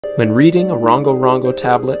When reading a Rongorongo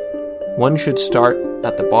tablet, one should start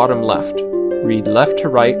at the bottom left, read left to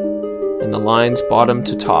right, and the lines bottom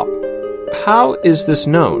to top. How is this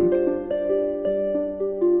known?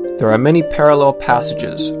 There are many parallel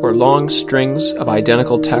passages or long strings of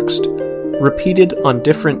identical text repeated on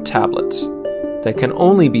different tablets that can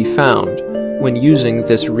only be found when using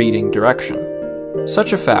this reading direction.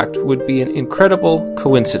 Such a fact would be an incredible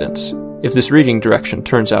coincidence if this reading direction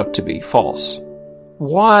turns out to be false.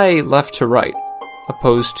 Why left to right,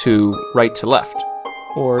 opposed to right to left,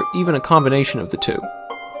 or even a combination of the two?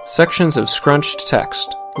 Sections of scrunched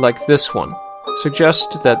text, like this one,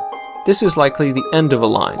 suggest that this is likely the end of a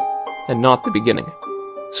line, and not the beginning.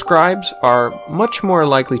 Scribes are much more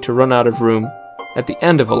likely to run out of room at the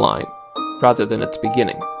end of a line, rather than its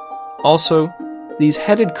beginning. Also, these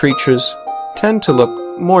headed creatures tend to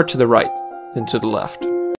look more to the right than to the left.